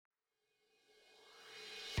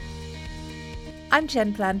I'm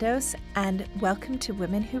Jen Blandos, and welcome to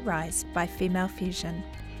Women Who Rise by Female Fusion.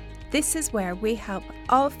 This is where we help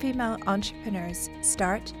all female entrepreneurs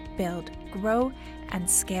start, build, grow, and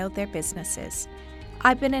scale their businesses.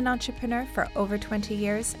 I've been an entrepreneur for over 20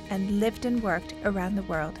 years and lived and worked around the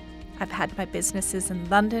world. I've had my businesses in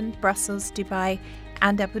London, Brussels, Dubai,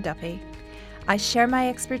 and Abu Dhabi. I share my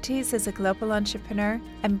expertise as a global entrepreneur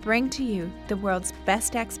and bring to you the world's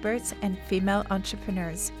best experts and female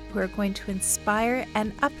entrepreneurs who are going to inspire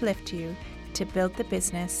and uplift you to build the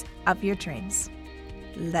business of your dreams.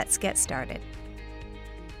 Let's get started.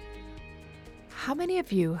 How many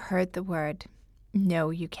of you heard the word,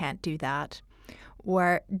 "No, you can't do that"?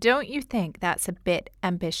 Or "Don't you think that's a bit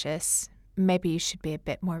ambitious? Maybe you should be a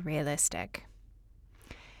bit more realistic"?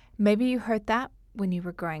 Maybe you heard that when you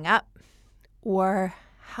were growing up. Or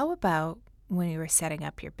how about when you were setting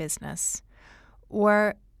up your business?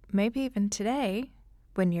 Or maybe even today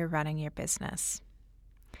when you're running your business.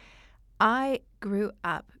 I grew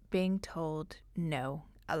up being told no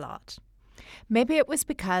a lot. Maybe it was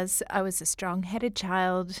because I was a strong-headed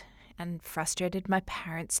child and frustrated my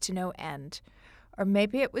parents to no end. Or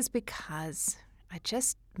maybe it was because I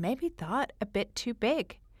just maybe thought a bit too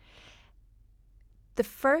big. The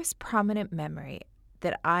first prominent memory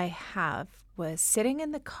that I have was sitting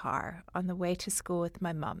in the car on the way to school with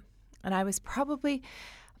my mum. And I was probably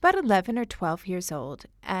about 11 or 12 years old.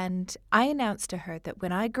 And I announced to her that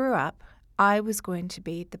when I grew up, I was going to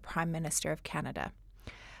be the Prime Minister of Canada.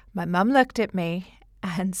 My mum looked at me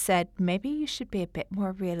and said, "Maybe you should be a bit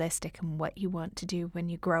more realistic in what you want to do when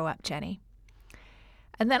you grow up, Jenny."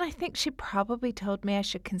 And then I think she probably told me I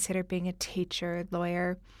should consider being a teacher,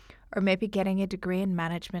 lawyer, or maybe getting a degree in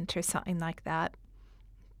management or something like that.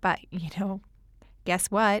 But, guess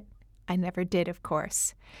what? I never did, of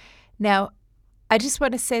course. Now, I just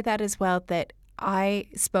want to say that as well, that I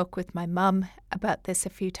spoke with my mum about this a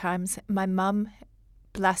few times. My mum,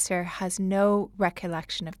 bless her, has no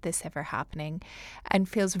recollection of this ever happening and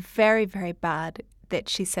feels very, very bad that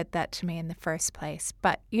she said that to me in the first place.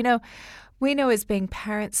 But, we know as being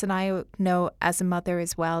parents, and I know as a mother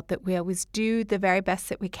as well, that we always do the very best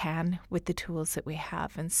that we can with the tools that we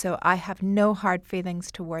have. And so I have no hard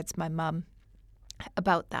feelings towards my mum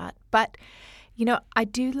about that. But, I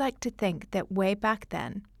do like to think that way back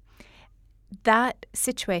then, that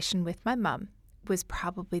situation with my mum was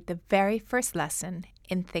probably the very first lesson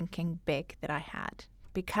in thinking big that I had.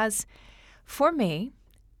 Because for me,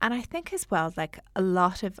 and I think as well, like a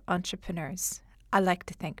lot of entrepreneurs, I like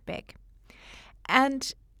to think big.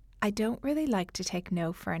 And I don't really like to take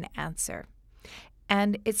no for an answer.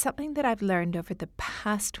 And it's something that I've learned over the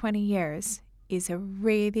past 20 years is a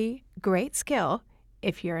really great skill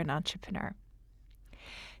if you're an entrepreneur.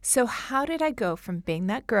 So how did I go from being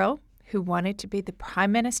that girl who wanted to be the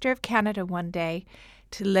Prime Minister of Canada one day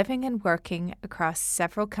to living and working across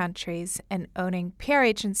several countries and owning PR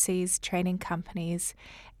agencies, training companies,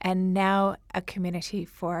 and now a community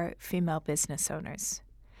for female business owners?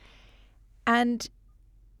 And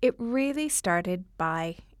it really started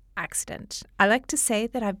by accident. I like to say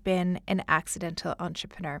that I've been an accidental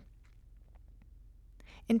entrepreneur.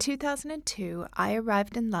 In 2002, I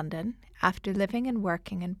arrived in London after living and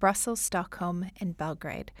working in Brussels, Stockholm, and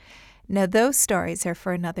Belgrade. Now, those stories are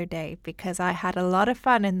for another day because I had a lot of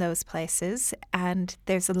fun in those places, and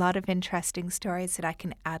there's a lot of interesting stories that I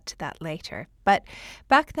can add to that later. But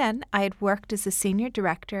back then, I had worked as a senior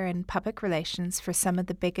director in public relations for some of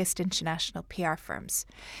the biggest international PR firms.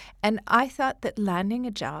 And I thought that landing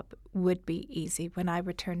a job would be easy when I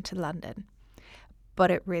returned to London.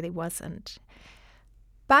 But it really wasn't.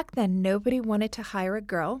 Back then, nobody wanted to hire a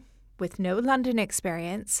girl with no London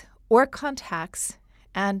experience or contacts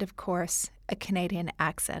and, of course, a Canadian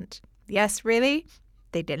accent. Yes, really?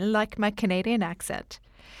 They didn't like my Canadian accent.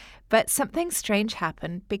 But something strange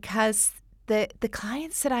happened because the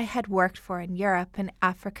clients that I had worked for in Europe and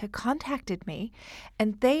Africa contacted me,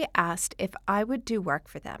 and they asked if I would do work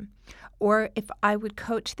for them or if I would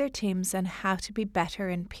coach their teams on how to be better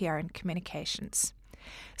in PR and communications.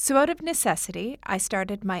 So out of necessity, I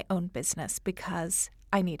started my own business because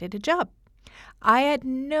I needed a job. I had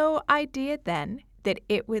no idea then that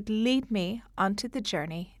it would lead me onto the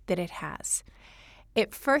journey that it has.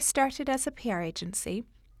 It first started as a PR agency,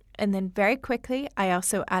 and then very quickly I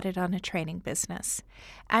also added on a training business.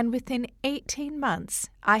 And within 18 months,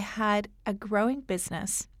 I had a growing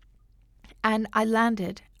business, and I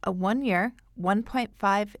landed a 1-year,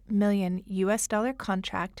 $1.5 million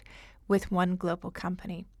contract with one global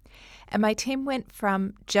company. And my team went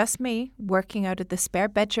from just me working out of the spare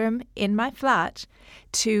bedroom in my flat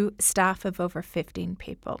to staff of over 15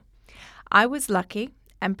 people. I was lucky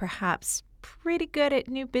and perhaps pretty good at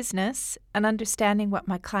new business and understanding what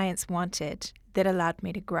my clients wanted that allowed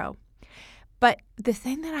me to grow. But the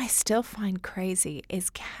thing that I still find crazy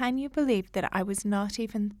is, can you believe that I was not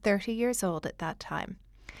even 30 years old at that time?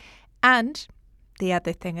 And the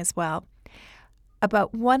other thing as well,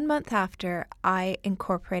 about 1 month after I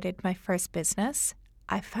incorporated my first business,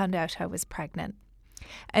 I found out I was pregnant.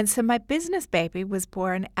 And so my business baby was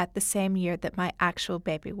born at the same year that my actual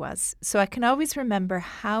baby was. So I can always remember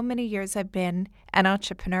how many years I've been an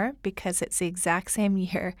entrepreneur because it's the exact same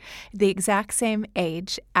year, the exact same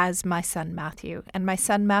age as my son Matthew. And my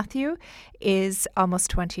son Matthew is almost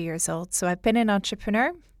 20 years old. So I've been an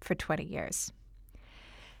entrepreneur for 20 years.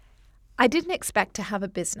 I didn't expect to have a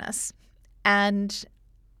business. And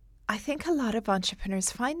I think a lot of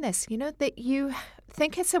entrepreneurs find this, that you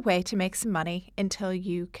think it's a way to make some money until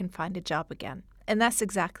you can find a job again. And that's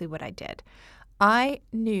exactly what I did. I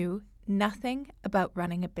knew nothing about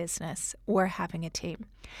running a business or having a team.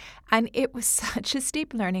 And it was such a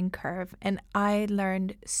steep learning curve. And I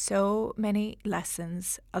learned so many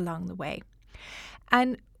lessons along the way.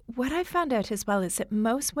 And what I found out as well is that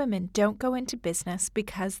most women don't go into business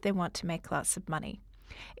because they want to make lots of money.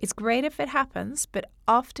 It's great if it happens, but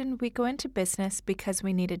often we go into business because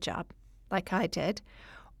we need a job, like I did,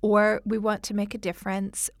 or we want to make a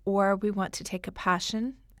difference, or we want to take a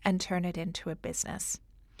passion and turn it into a business.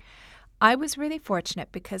 I was really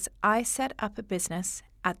fortunate because I set up a business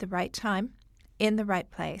at the right time, in the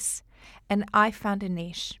right place, and I found a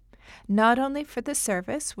niche. Not only for the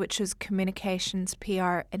service, which was communications,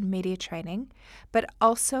 PR, and media training, but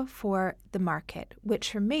also for the market,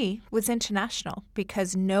 which for me was international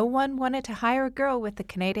because no one wanted to hire a girl with a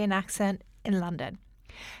Canadian accent in London.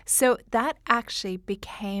 So that actually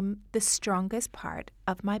became the strongest part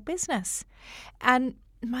of my business. And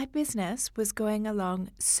my business was going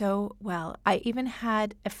along so well. I even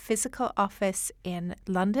had a physical office in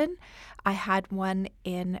London. I had one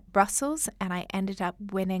in Brussels, and I ended up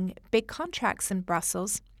winning big contracts in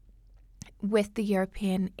Brussels with the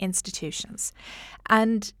European institutions.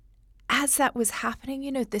 And as that was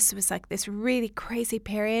happening, this was like this really crazy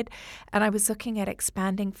period, and I was looking at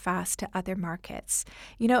expanding fast to other markets,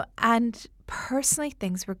 and personally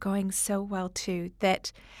things were going so well too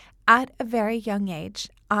that at a very young age,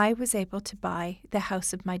 I was able to buy the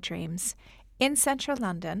house of my dreams in central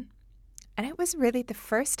London, and it was really the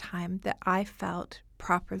first time that I felt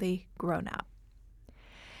properly grown up.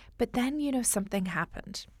 But then, something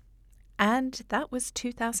happened, and that was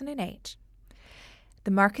 2008.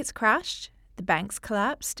 The markets crashed, the banks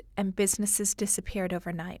collapsed, and businesses disappeared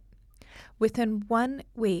overnight. Within 1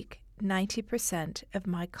 week, 90% of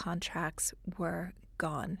my contracts were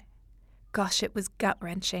gone. Gosh, it was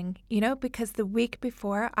gut-wrenching, because the week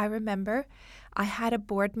before, I remember I had a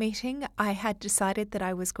board meeting. I had decided that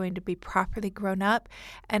I was going to be properly grown up,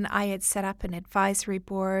 and I had set up an advisory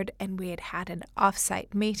board, and we had had an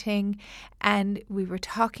off-site meeting, and we were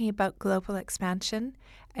talking about global expansion,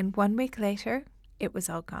 and 1 week later, it was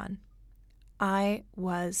all gone. I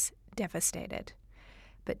was devastated.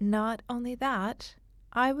 But not only that,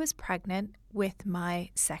 I was pregnant with my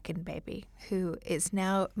second baby, who is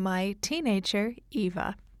now my teenager,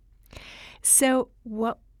 Eva. So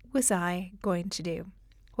what was I going to do?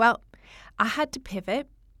 Well, I had to pivot,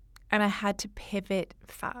 and I had to pivot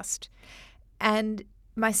fast. And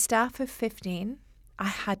my staff of 15, I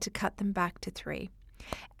had to cut them back to 3.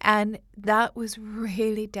 And that was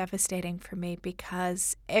really devastating for me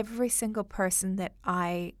because every single person that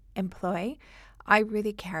I employ, I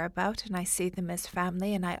really care about, and I see them as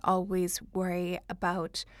family, and I always worry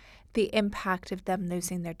about the impact of them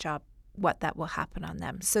losing their job, what that will happen on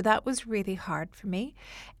them. So that was really hard for me.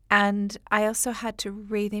 And I also had to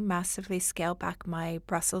really massively scale back my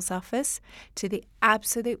Brussels office to the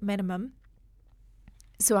absolute minimum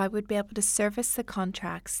so I would be able to service the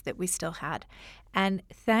contracts that we still had. And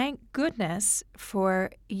thank goodness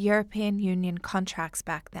for European Union contracts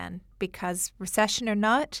back then, because recession or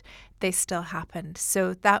not, they still happened.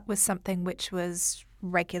 So that was something which was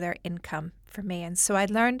regular income for me. And so I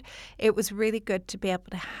learned it was really good to be able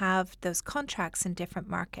to have those contracts in different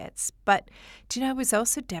markets. But I was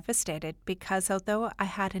also devastated because although I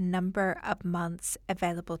had a number of months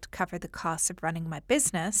available to cover the costs of running my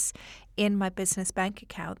business in my business bank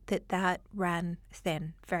account, that ran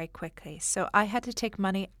thin very quickly. So I had to take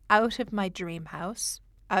money out of my dream house,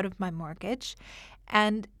 out of my mortgage,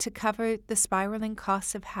 and to cover the spiraling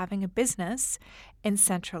costs of having a business in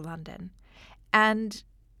central London. And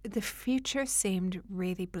the future seemed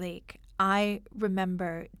really bleak. I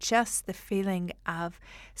remember just the feeling of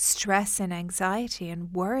stress and anxiety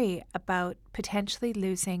and worry about potentially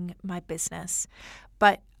losing my business.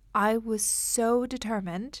 But I was so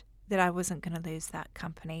determined that I wasn't going to lose that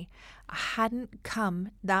company. I hadn't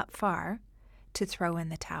come that far to throw in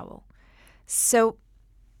the towel. So,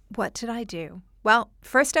 what did I do? Well,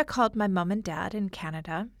 first I called my mum and dad in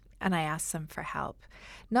Canada and I asked them for help.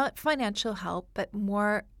 Not financial help, but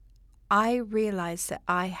more, I realized that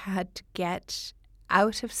I had to get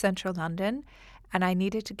out of central London and I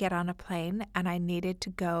needed to get on a plane and I needed to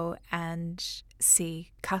go and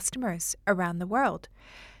see customers around the world.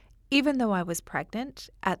 Even though I was pregnant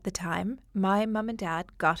at the time, my mum and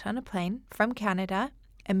dad got on a plane from Canada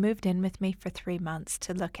and moved in with me for 3 months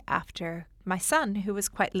to look after my son, who was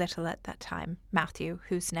quite little at that time, Matthew,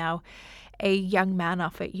 who's now a young man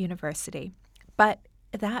off at university. But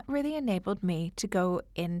that really enabled me to go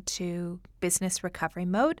into business recovery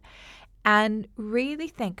mode and really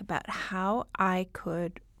think about how I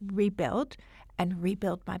could rebuild and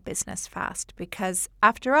rebuild my business fast. Because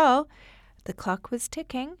after all, the clock was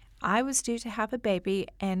ticking. I was due to have a baby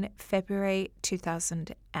in February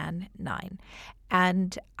 2009.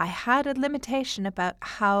 And I had a limitation about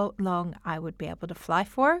how long I would be able to fly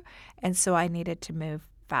for. And so I needed to move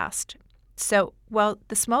fast. So while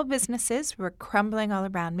the small businesses were crumbling all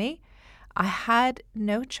around me, I had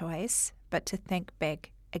no choice but to think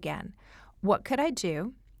big again. What could I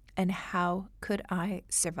do and how could I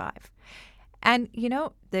survive? And,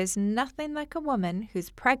 there's nothing like a woman who's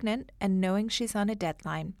pregnant and knowing she's on a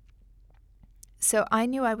deadline. So I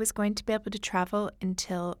knew I was going to be able to travel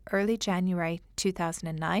until early January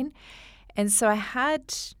 2009. And so I had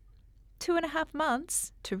 2.5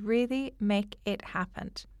 months to really make it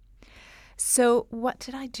happen. So what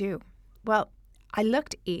did I do? Well, I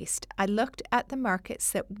looked east. I looked at the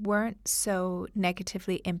markets that weren't so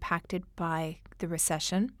negatively impacted by the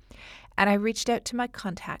recession. And I reached out to my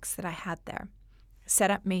contacts that I had there, set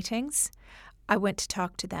up meetings. I went to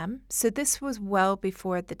talk to them. So this was well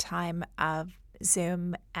before the time of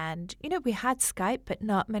Zoom. And, we had Skype, but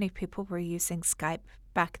not many people were using Skype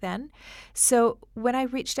back then. So when I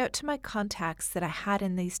reached out to my contacts that I had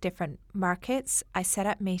in these different markets, I set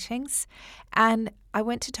up meetings and I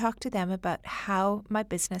went to talk to them about how my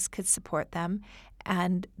business could support them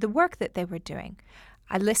and the work that they were doing.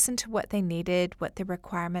 I listened to what they needed, what the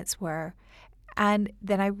requirements were, and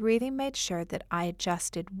then I really made sure that I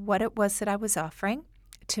adjusted what it was that I was offering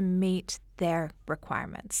to meet their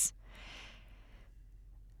requirements.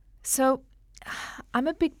 So I'm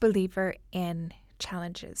a big believer in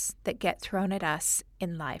challenges that get thrown at us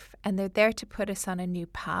in life, and they're there to put us on a new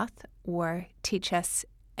path or teach us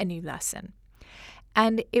a new lesson.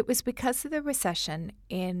 And it was because of the recession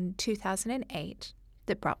in 2008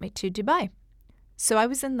 that brought me to Dubai. So I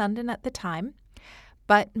was in London at the time,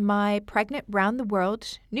 but my pregnant round the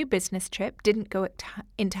world new business trip didn't go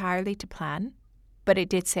entirely to plan, but it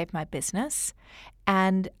did save my business.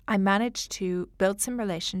 And I managed to build some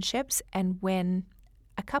relationships and win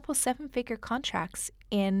a couple 7-figure contracts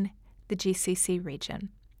in the GCC region.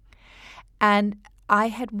 And I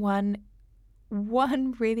had won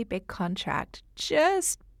one really big contract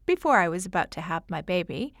just before I was about to have my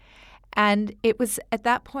baby. And it was at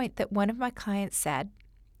that point that one of my clients said,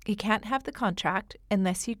 "You can't have the contract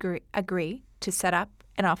unless you agree to set up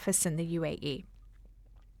an office in the UAE.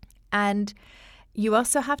 And you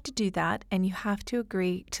also have to do that, and you have to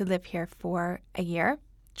agree to live here for a year,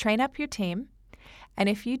 train up your team. And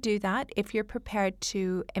if you do that, if you're prepared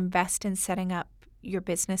to invest in setting up your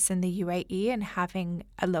business in the UAE and having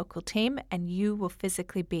a local team, and you will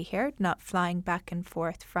physically be here, not flying back and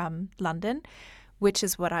forth from London, which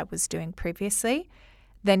is what I was doing previously,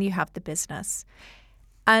 then you have the business."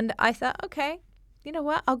 And I thought, okay, you know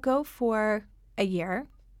what? I'll go for a year.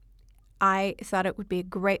 I thought it would be a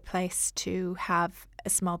great place to have a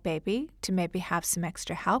small baby, to maybe have some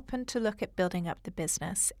extra help and to look at building up the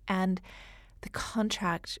business. And the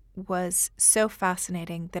contract was so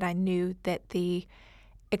fascinating that I knew that the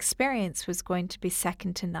experience was going to be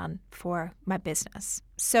second to none for my business.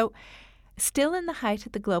 So still in the height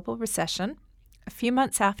of the global recession, a few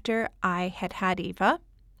months after I had had Eva,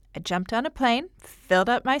 I jumped on a plane, filled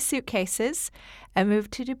up my suitcases, and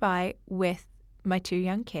moved to Dubai with my 2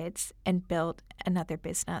 young kids and built another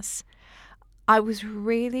business. I was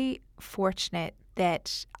really fortunate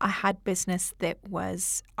that I had business that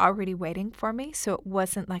was already waiting for me, so it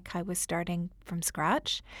wasn't like I was starting from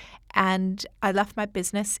scratch. And I left my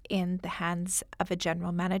business in the hands of a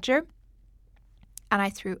general manager, and I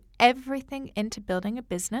threw everything into building a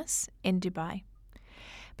business in Dubai.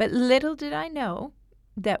 But little did I know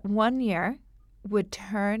that 1 year would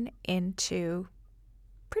turn into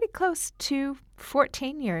pretty close to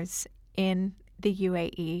 14 years in the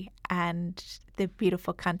UAE and the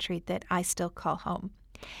beautiful country that I still call home.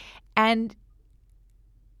 And,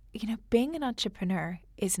 being an entrepreneur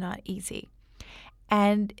is not easy.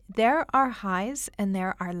 And there are highs and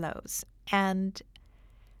there are lows. And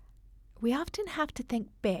we often have to think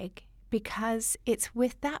big because it's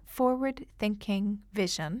with that forward thinking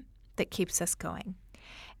vision that keeps us going.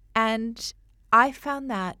 And I found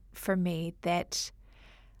that for me that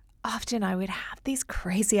often I would have these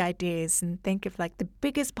crazy ideas and think of like the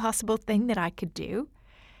biggest possible thing that I could do.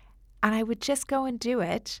 And I would just go and do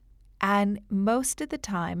it. And most of the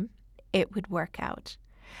time it would work out.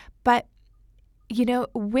 But,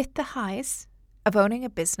 with the highs of owning a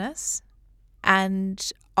business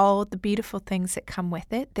and all the beautiful things that come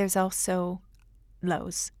with it, there's also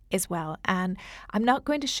lows as well. And I'm not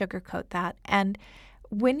going to sugarcoat that. And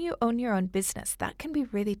when you own your own business, that can be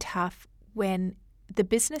really tough when the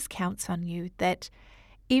business counts on you, that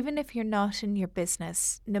even if you're not in your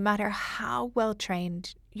business, no matter how well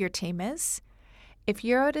trained your team is, if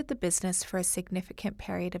you're out of the business for a significant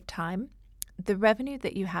period of time, the revenue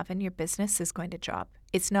that you have in your business is going to drop.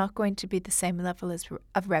 It's not going to be the same level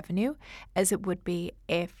of revenue as it would be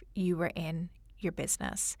if you were in your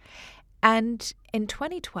business. And in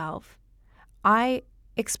 2012, I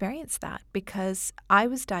experienced that because I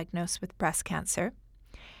was diagnosed with breast cancer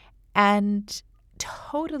and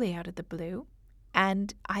totally out of the blue.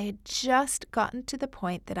 And I had just gotten to the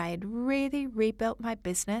point that I had really rebuilt my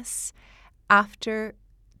business after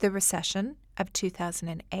the recession of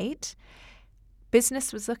 2008.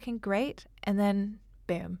 Business was looking great, and then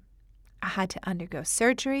boom, I had to undergo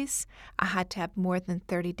surgeries. I had to have more than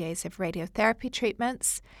 30 days of radiotherapy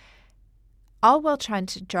treatments, all while trying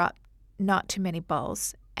to drop not too many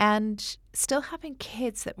balls and still having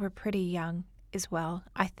kids that were pretty young as well.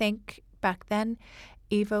 I think back then,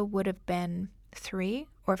 Eva would have been 3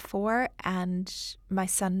 or 4, and my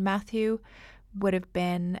son Matthew would have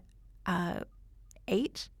been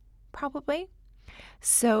 8, probably.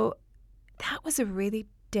 So that was a really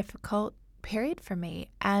difficult period for me.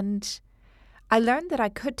 And I learned that I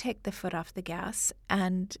could take the foot off the gas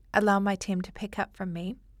and allow my team to pick up from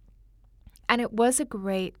me. And it was a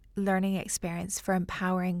great learning experience for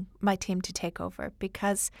empowering my team to take over,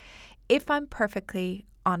 because if I'm perfectly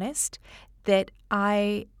honest, that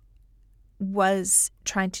I was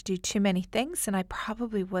trying to do too many things and I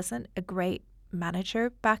probably wasn't a great manager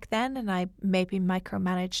back then, and I maybe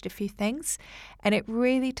micromanaged a few things. And it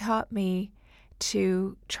really taught me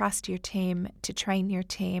to trust your team, to train your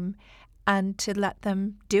team, and to let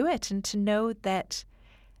them do it, and to know that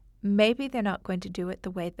maybe they're not going to do it the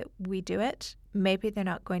way that we do it. Maybe they're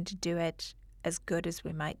not going to do it as good as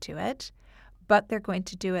we might do it, but they're going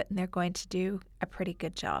to do it, and they're going to do a pretty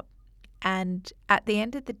good job. And at the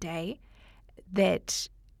end of the day, that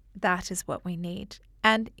is what we need.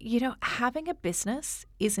 And, having a business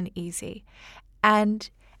isn't easy. And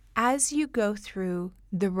as you go through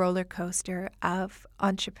the roller coaster of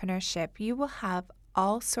entrepreneurship, you will have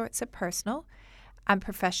all sorts of personal and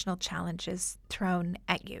professional challenges thrown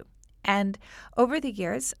at you. And over the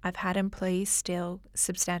years, I've had employees steal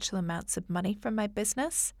substantial amounts of money from my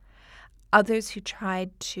business, others who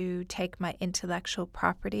tried to take my intellectual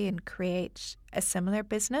property and create a similar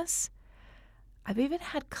business. I've even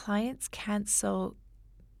had clients cancel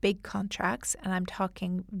big contracts, and I'm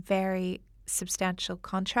talking very substantial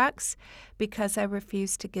contracts, because I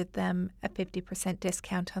refused to give them a 50%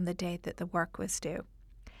 discount on the day that the work was due.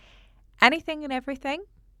 Anything and everything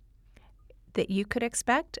that you could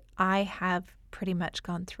expect, I have pretty much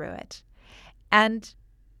gone through it. And,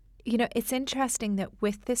 it's interesting that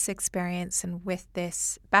with this experience and with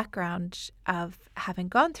this background of having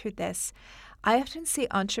gone through this, I often see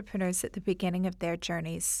entrepreneurs at the beginning of their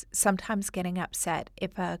journeys sometimes getting upset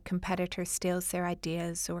if a competitor steals their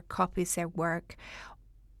ideas or copies their work.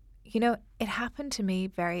 It happened to me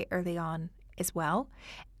very early on as well,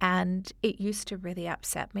 and it used to really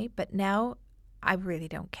upset me, but now I really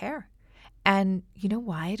don't care. And you know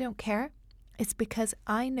why I don't care? It's because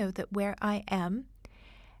I know that where I am,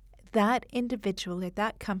 that individual or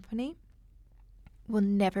that company will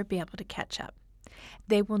never be able to catch up.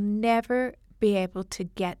 They will never be able to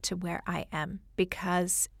get to where I am,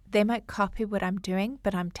 because they might copy what I'm doing,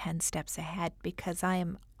 but I'm 10 steps ahead, because I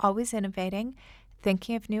am always innovating,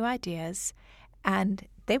 thinking of new ideas, and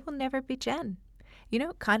they will never be Jen.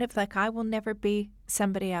 Kind of like I will never be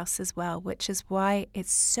somebody else as well, which is why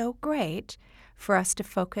it's so great for us to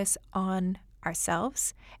focus on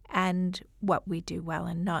ourselves and what we do well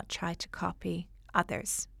and not try to copy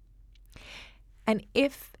others. And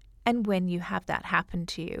if and when you have that happen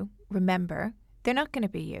to you, remember, they're not going to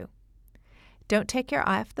be you. Don't take your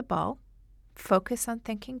eye off the ball. Focus on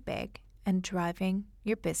thinking big and driving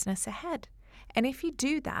your business ahead. And if you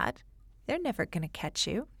do that, they're never going to catch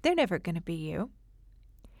you. They're never going to be you.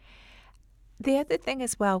 The other thing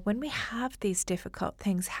as well, when we have these difficult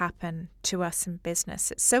things happen to us in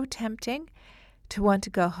business, it's so tempting to want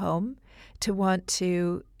to go home, to want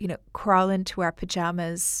to, crawl into our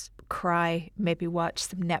pajamas, cry, maybe watch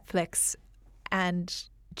some Netflix, and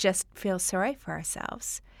just feel sorry for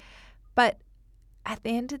ourselves. But at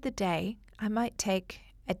the end of the day, I might take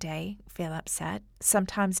a day, feel upset.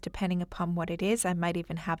 Sometimes, depending upon what it is, I might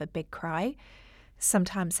even have a big cry.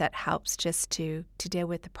 Sometimes that helps just to deal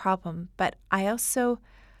with the problem. But I also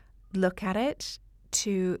look at it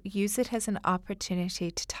to use it as an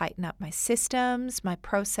opportunity to tighten up my systems, my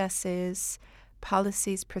processes,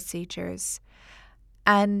 policies, procedures.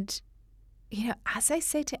 And, as I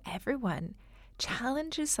say to everyone,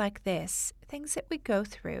 challenges like this, things that we go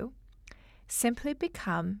through, simply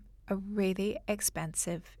become a really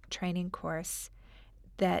expensive training course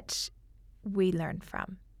that we learn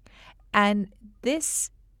from. And this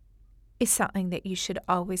is something that you should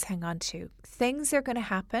always hang on to. Things are going to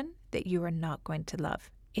happen that you are not going to love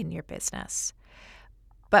in your business.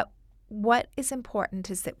 But what is important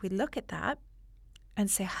is that we look at that and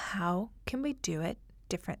say, how can we do it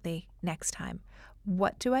differently next time?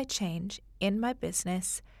 What do I change in my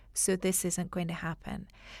business so this isn't going to happen?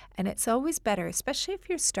 And it's always better, especially if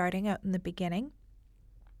you're starting out in the beginning,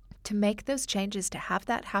 to make those changes, to have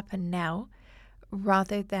that happen now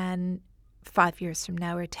rather than 5 years from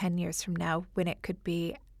now or 10 years from now when it could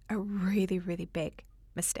be a really, really big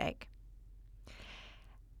mistake.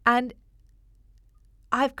 And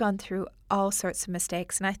I've gone through all sorts of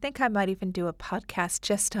mistakes, and I think I might even do a podcast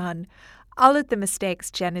just on all of the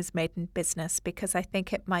mistakes Jen has made in business, because I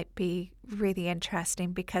think it might be really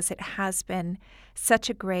interesting because it has been such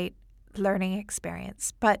a great learning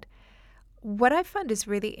experience. But what I found is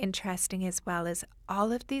really interesting as well is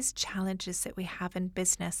all of these challenges that we have in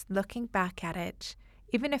business, looking back at it,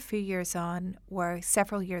 even a few years on or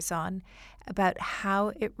several years on, about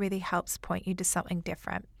how it really helps point you to something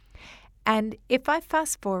different. And if I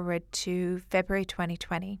fast forward to February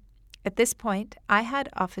 2020, at this point, I had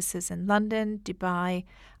offices in London, Dubai,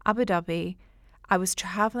 Abu Dhabi. I was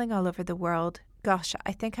traveling all over the world. Gosh,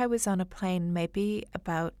 I think I was on a plane maybe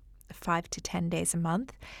about 5 to 10 days a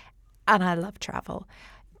month. And I love travel.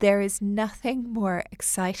 There is nothing more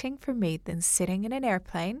exciting for me than sitting in an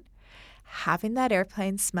airplane, having that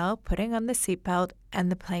airplane smell, putting on the seatbelt,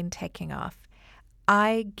 and the plane taking off.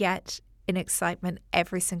 I get an excitement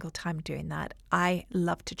every single time doing that. I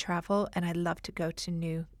love to travel and I love to go to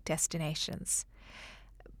new destinations.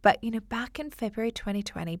 But, back in February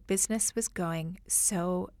 2020, business was going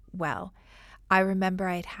so well. I remember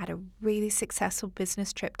I'd had a really successful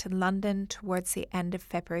business trip to London towards the end of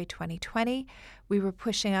February 2020. We were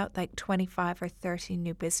pushing out like 25 or 30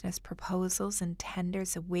 new business proposals and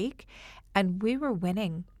tenders a week, and we were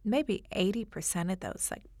winning maybe 80% of those.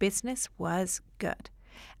 Like, business was good.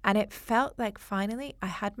 And it felt like finally I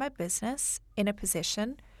had my business in a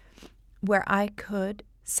position where I could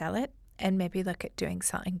sell it and maybe look at doing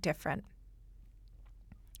something different.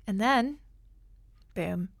 And then,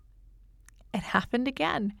 boom. It happened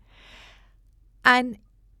again. And,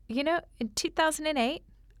 in 2008,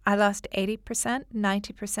 I lost 80%,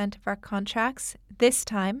 90% of our contracts. This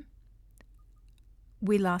time,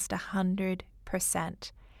 we lost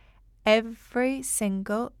 100%. Every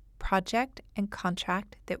single project and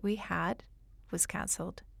contract that we had was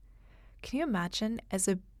canceled. Can you imagine, as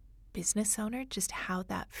a business owner, just how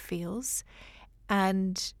that feels?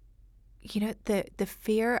 And, the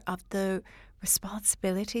fear of the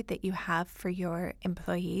responsibility that you have for your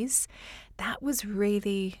employees, that was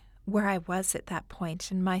really where I was at that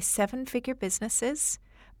point. In my 7-figure businesses,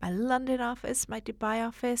 my London office, my Dubai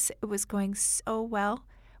office, it was going so well,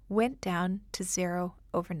 went down to zero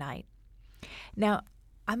overnight. Now,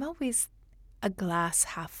 I'm always a glass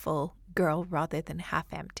half full girl rather than half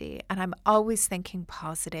empty, and I'm always thinking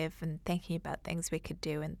positive and thinking about things we could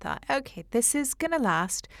do, and thought, okay, this is going to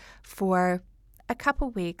last for a couple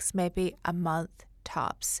weeks, maybe a month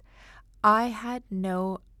tops. I had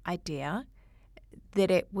no idea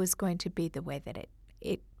that it was going to be the way that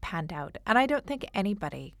it panned out. And I don't think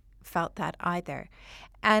anybody felt that either.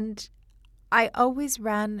 And I always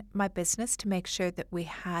ran my business to make sure that we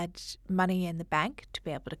had money in the bank to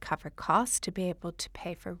be able to cover costs, to be able to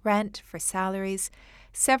pay for rent, for salaries,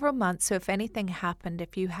 several months. So if anything happened,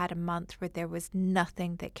 if you had a month where there was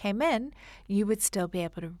nothing that came in, you would still be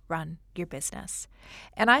able to run your business.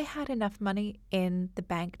 And I had enough money in the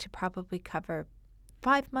bank to probably cover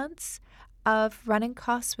 5 months of running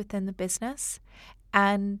costs within the business.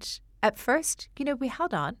 And at first, we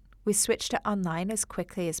held on. We switched to online as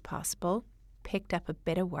quickly as possible. picked up a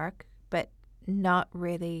bit of work, but not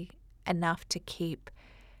really enough to keep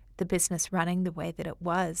the business running the way that it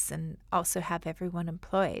was and also have everyone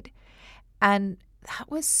employed. And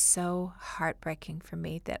that was so heartbreaking for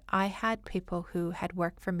me that I had people who had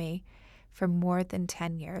worked for me for more than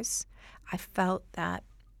 10 years. I felt that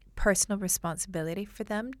personal responsibility for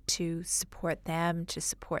them, to support them, to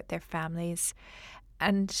support their families,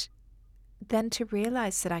 and then to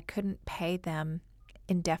realize that I couldn't pay them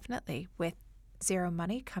indefinitely with zero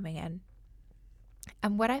money coming in.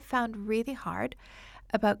 And what I found really hard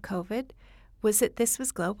about COVID was that this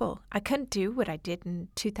was global. I couldn't do what I did in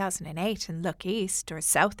 2008 and look east or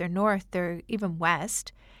south or north or even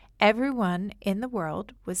west. Everyone in the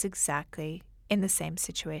world was exactly in the same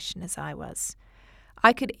situation as I was.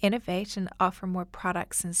 I could innovate and offer more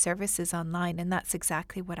products and services online, and that's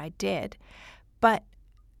exactly what I did. But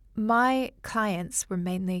my clients were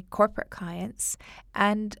mainly corporate clients,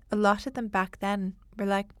 and a lot of them back then were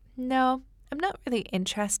like, no, I'm not really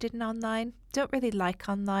interested in online, don't really like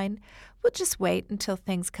online. We'll just wait until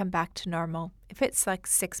things come back to normal. If it's like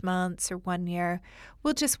 6 months or 1 year,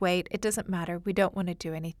 we'll just wait. It doesn't matter. We don't want to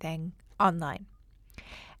do anything online.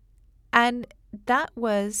 And that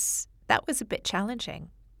was a bit challenging.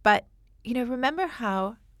 But, remember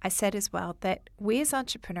how I said as well that we as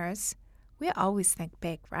entrepreneurs, we always think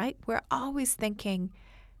big, right? We're always thinking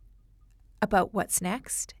about what's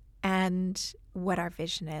next and what our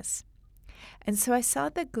vision is. And so I saw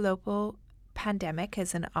the global pandemic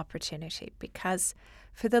as an opportunity because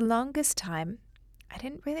for the longest time, I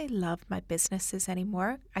didn't really love my businesses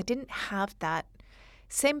anymore. I didn't have that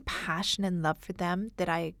same passion and love for them that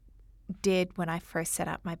I did when I first set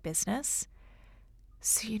up my business.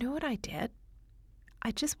 So you know what I did?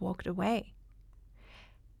 I just walked away.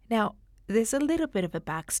 Now, there's a little bit of a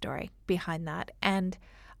backstory behind that, and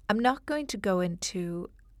I'm not going to go into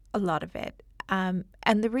a lot of it.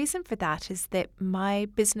 And the reason for that is that my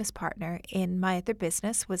business partner in my other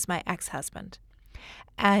business was my ex-husband.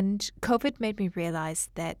 And COVID made me realize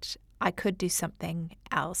that I could do something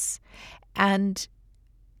else. And,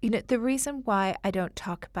 the reason why I don't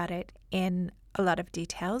talk about it in a lot of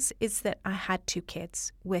details is that I had 2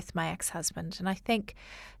 kids with my ex-husband. And I think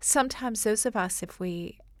sometimes those of us, if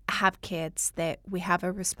we have kids, that we have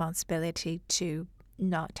a responsibility to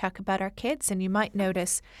not talk about our kids. And you might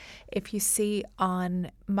notice if you see on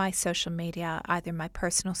my social media, either my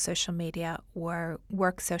personal social media or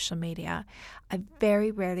work social media, I very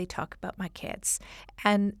rarely talk about my kids.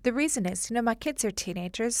 And the reason is, my kids are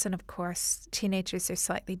teenagers, and of course, teenagers are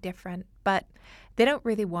slightly different, but they don't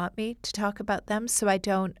really want me to talk about them, so I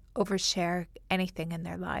don't overshare anything in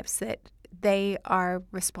their lives. That they are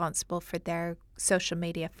responsible for their social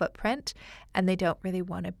media footprint, and they don't really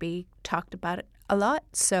want to be talked about a lot,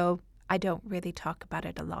 so I don't really talk about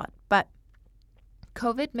it a lot. But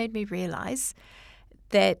COVID made me realize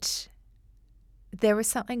that there was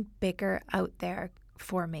something bigger out there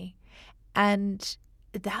for me. And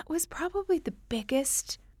that was probably the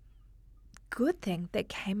biggest good thing that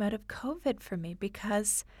came out of COVID for me,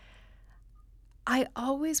 because I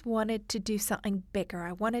always wanted to do something bigger.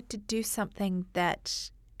 I wanted to do something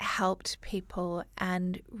that helped people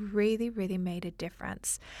and really, really made a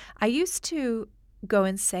difference. I used to go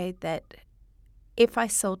and say that if I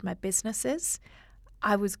sold my businesses,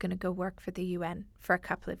 I was going to go work for the UN for a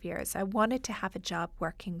couple of years. I wanted to have a job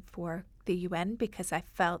working for the UN because I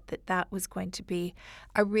felt that that was going to be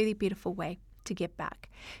a really beautiful way to give back.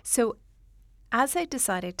 So as I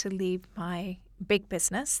decided to leave my big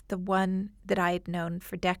business, the one that I had known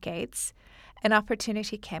for decades, an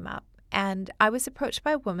opportunity came up. And I was approached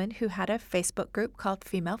by a woman who had a Facebook group called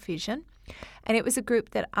Female Fusion. And it was a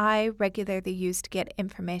group that I regularly used to get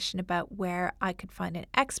information about where I could find an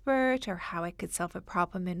expert or how I could solve a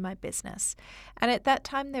problem in my business. And at that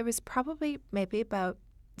time, there was probably maybe about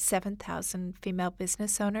 7,000 female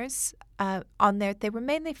business owners on there. They were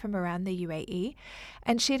mainly from around the UAE.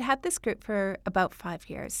 And she had had this group for about 5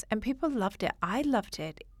 years. And people loved it. I loved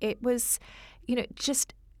it. It was,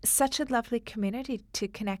 just such a lovely community to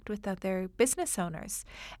connect with other business owners.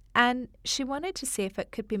 And she wanted to see if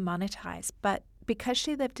it could be monetized. But because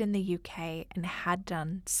she lived in the UK and had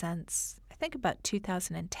done since, I think, about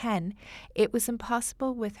 2010, it was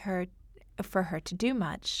impossible for her to do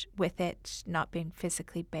much with it not being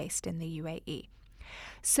physically based in the UAE.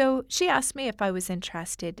 So she asked me if I was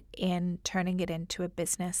interested in turning it into a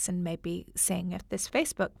business and maybe seeing if this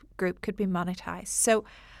Facebook group could be monetized. So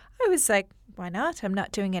I was like, why not? I'm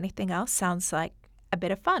not doing anything else. Sounds like a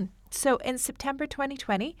bit of fun. So in September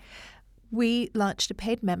 2020, we launched a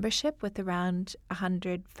paid membership with around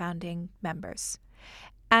 100 founding members.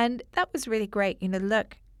 And that was really great.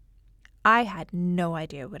 Look, I had no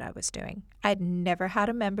idea what I was doing. I'd never had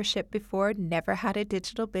a membership before, never had a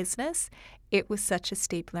digital business. It was such a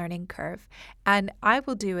steep learning curve. And I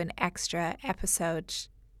will do an extra episode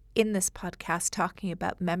in this podcast talking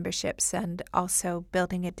about memberships and also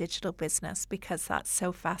building a digital business because that's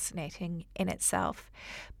so fascinating in itself.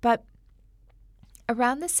 But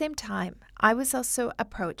around the same time, I was also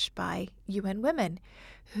approached by UN Women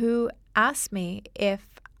who asked me if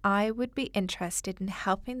I would be interested in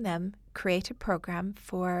helping them create a program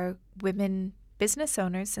for women business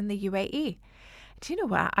owners in the UAE. Do you know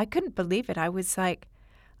what? I couldn't believe it. I was like,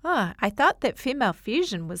 I thought that Female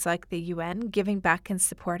Fusion was like the UN, giving back and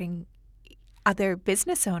supporting other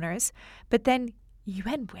business owners. But then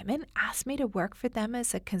UN Women asked me to work for them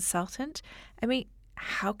as a consultant. I mean,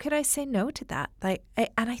 how could I say no to that? And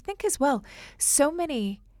I think as well, so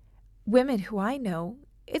many women who I know,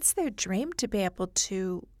 it's their dream to be able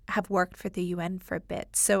to have worked for the UN for a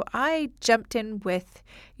bit. So I jumped in with,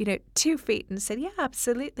 2 feet and said, yeah,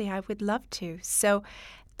 absolutely, I would love to. So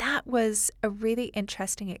that was a really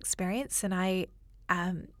interesting experience. And I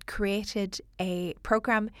created a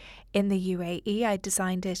program in the UAE. I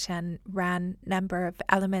designed it and ran a number of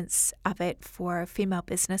elements of it for female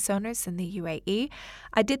business owners in the UAE.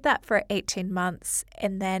 I did that for 18 months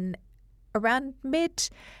and then around mid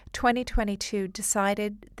 2022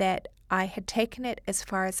 decided that I had taken it as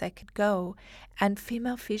far as I could go, and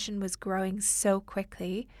Female Fusion was growing so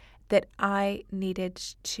quickly that I needed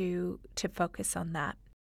to focus on that.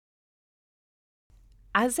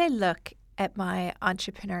 As I look at my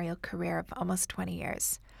entrepreneurial career of almost 20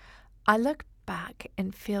 years, I look back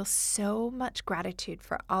and feel so much gratitude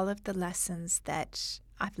for all of the lessons that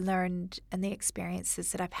I've learned and the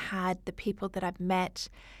experiences that I've had, the people that I've met,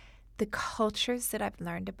 the cultures that I've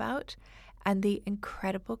learned about, and the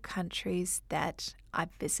incredible countries that I've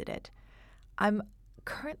visited. I'm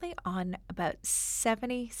currently on about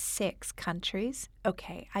 76 countries.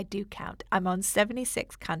 Okay, I do count. I'm on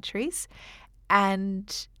 76 countries.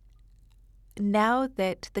 And now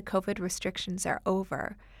that the COVID restrictions are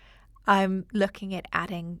over, I'm looking at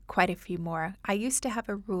adding quite a few more. I used to have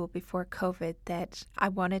a rule before COVID that I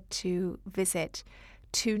wanted to visit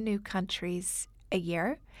 2 new countries a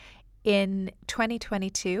year. In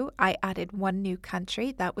 2022, I added 1 new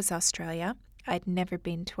country. That was Australia. I'd never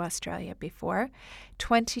been to Australia before.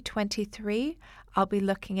 2023, I'll be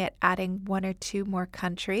looking at adding 1 or 2 more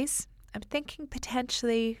countries. I'm thinking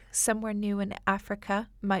potentially somewhere new in Africa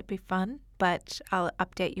might be fun, but I'll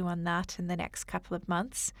update you on that in the next couple of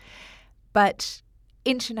months. But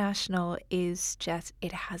international is just,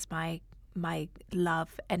 it has my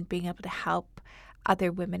love, and being able to help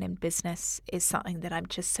other women in business is something that I'm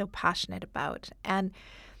just so passionate about. And,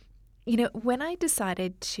 when I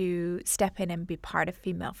decided to step in and be part of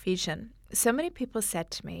Female Fusion, so many people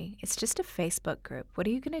said to me, it's just a Facebook group. What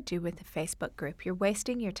are you going to do with a Facebook group? You're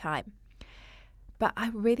wasting your time. But I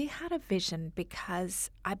really had a vision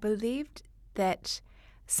because I believed that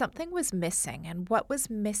something was missing. And what was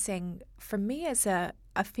missing for me as a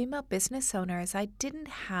female business owner is I didn't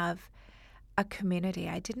have a community.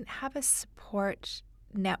 I didn't have a support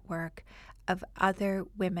network of other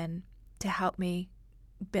women to help me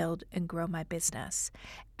build and grow my business.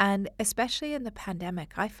 And especially in the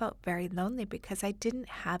pandemic, I felt very lonely because I didn't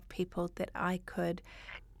have people that I could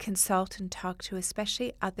consult and talk to,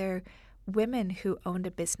 especially other women who owned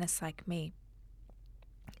a business like me.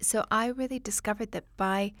 So I really discovered that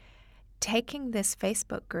by taking this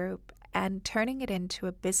Facebook group and turning it into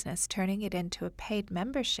a business, turning it into a paid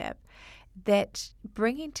membership, that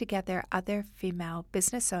bringing together other female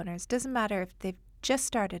business owners, doesn't matter if they've just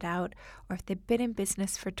started out or if they've been in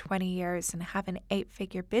business for 20 years and have an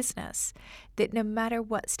 8-figure business, that no matter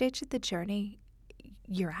what stage of the journey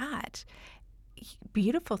you're at,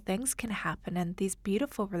 beautiful things can happen and these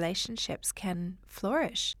beautiful relationships can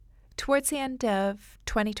flourish. Towards the end of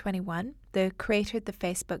 2021, the creator of the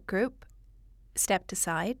Facebook group stepped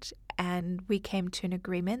aside and we came to an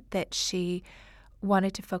agreement that she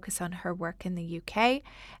wanted to focus on her work in the UK,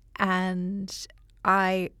 and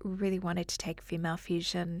I really wanted to take Female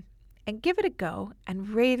Fusion and give it a go and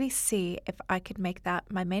really see if I could make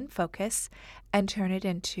that my main focus and turn it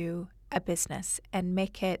into a business and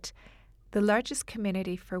make it the largest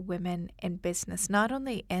community for women in business, not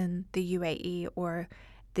only in the UAE or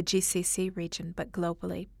the GCC region, but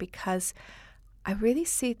globally, because I really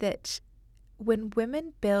see that when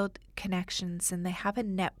women build connections and they have a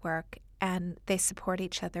network and they support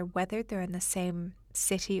each other, whether they're in the same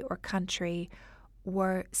city or country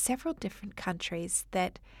or several different countries,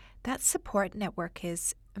 that support network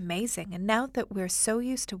is amazing. And now that we're so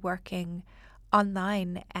used to working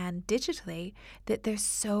online and digitally, that there's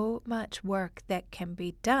so much work that can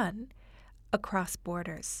be done across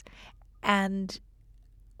borders. And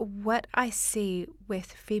what I see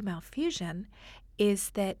with female fusion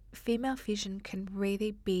is that female fusion can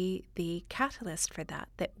really be the catalyst for that,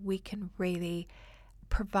 that we can really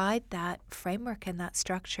provide that framework and that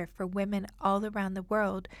structure for women all around the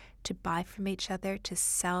world to buy from each other, to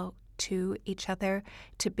sell to each other,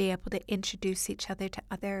 to be able to introduce each other to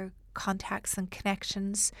other contacts and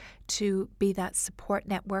connections, to be that support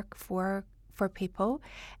network for people.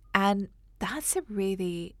 And that's a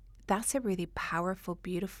really powerful,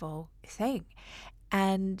 beautiful thing.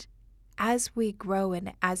 And as we grow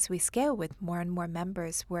and as we scale with more and more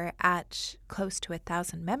members, we're at close to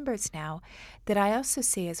 1,000 members now, that I also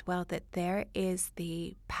see as well that there is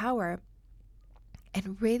the power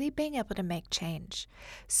in really being able to make change.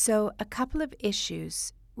 So a couple of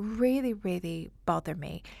issues really, really bother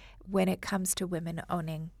me when it comes to women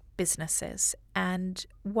owning businesses. And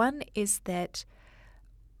one is that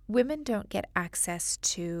women don't get access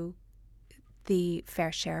to the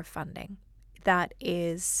fair share of funding. That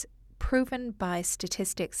is proven by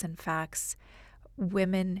statistics and facts.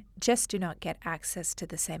 Women just do not get access to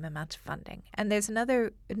the same amount of funding. And there's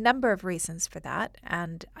another number of reasons for that,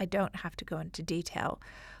 and I don't have to go into detail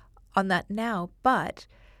on that now, but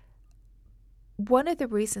one of the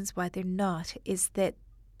reasons why they're not is that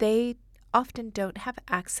they often don't have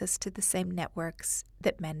access to the same networks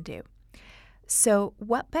that men do. So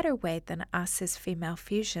what better way than us as Female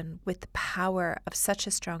Fusion, with the power of such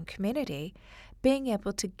a strong community, being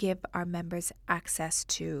able to give our members access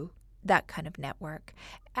to that kind of network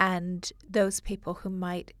and those people who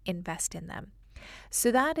might invest in them.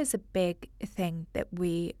 So that is a big thing that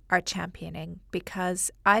we are championing, because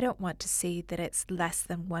I don't want to see that it's less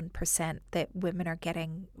than 1% that women are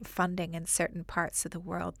getting funding in certain parts of the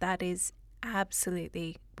world. That is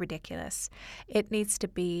absolutely ridiculous. It needs to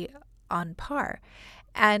be on par.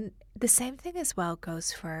 And the same thing as well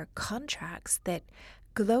goes for contracts, that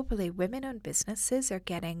globally women-owned businesses are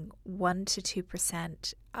getting 1 to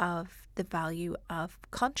 2% of the value of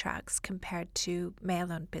contracts compared to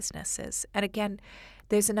male-owned businesses. And again,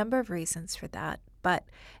 there's a number of reasons for that, but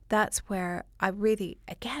that's where I really,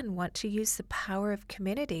 again, want to use the power of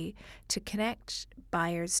community to connect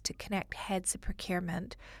buyers, to connect heads of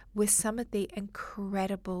procurement with some of the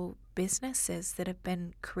incredible businesses that have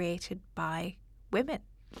been created by women.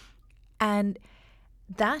 And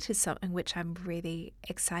that is something which I'm really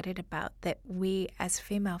excited about, that we as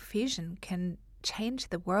Female Fusion can change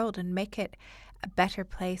the world and make it a better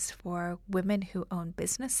place for women who own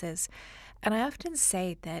businesses. And I often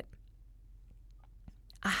say that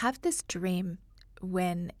I have this dream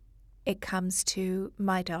when it comes to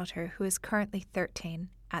my daughter, who is currently 13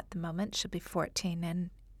 at the moment. She'll be 14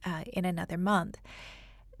 in another month.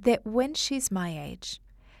 That when she's my age,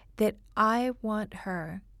 that I want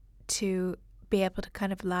her to be able to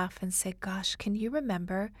kind of laugh and say, gosh, can you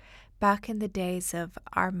remember back in the days of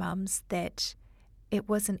our mums that it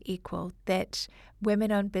wasn't equal, that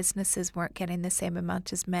women-owned businesses weren't getting the same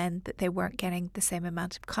amount as men, that they weren't getting the same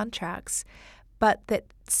amount of contracts, but that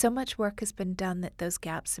so much work has been done that those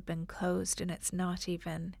gaps have been closed and it's not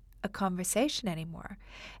even a conversation anymore.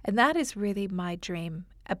 And that is really my dream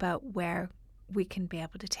about where we can be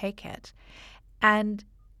able to take it. And,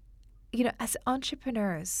 you know, as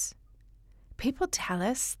entrepreneurs, people tell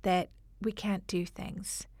us that we can't do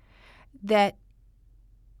things, that,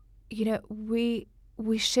 you know, we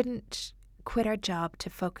shouldn't quit our job to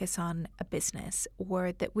focus on a business,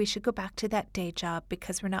 or that we should go back to that day job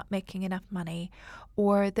because we're not making enough money,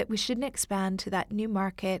 or that we shouldn't expand to that new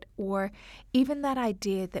market, or even that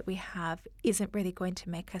idea that we have isn't really going to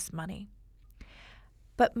make us money.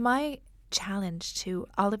 But my challenge to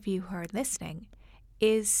all of you who are listening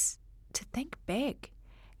is to think big.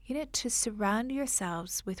 You know, to surround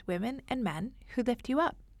yourselves with women and men who lift you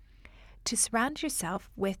up, to surround yourself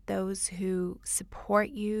with those who support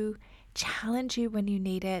you, challenge you when you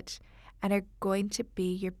need it, and are going to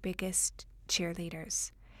be your biggest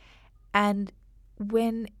cheerleaders. And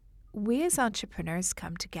when we as entrepreneurs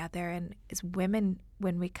come together, and as women,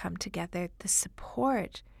 when we come together, the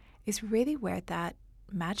support is really where that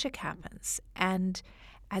magic happens. And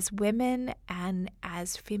as women and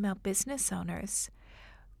as female business owners,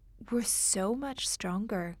 we're so much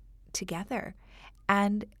stronger together.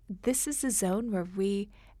 And this is a zone where we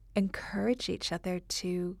encourage each other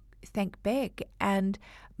to think big. And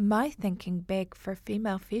my thinking big for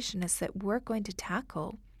Female Fusion is that we're going to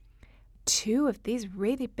tackle two of these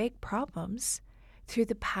really big problems through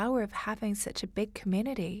the power of having such a big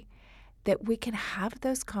community that we can have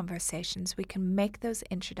those conversations, we can make those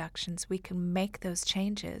introductions, we can make those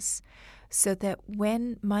changes so that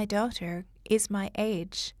when my daughter is my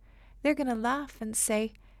age, they're going to laugh and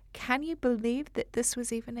say, "Can you believe that this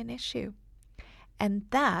was even an issue?" And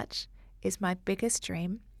that is my biggest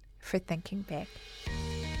dream for Thinking Big.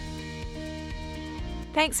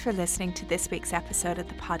 Thanks for listening to this week's episode of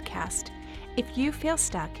the podcast. If you feel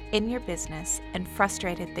stuck in your business and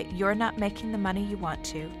frustrated that you're not making the money you want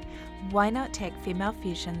to, why not take Female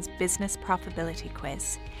Fusion's Business Profitability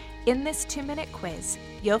Quiz? In this 2-minute quiz,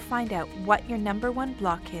 you'll find out what your number one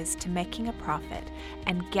block is to making a profit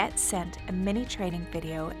and get sent a mini training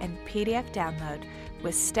video and PDF download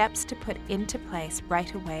with steps to put into place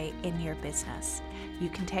right away in your business. You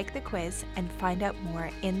can take the quiz and find out more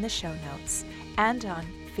in the show notes and on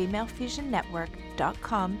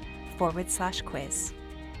femalefusionnetwork.com/quiz.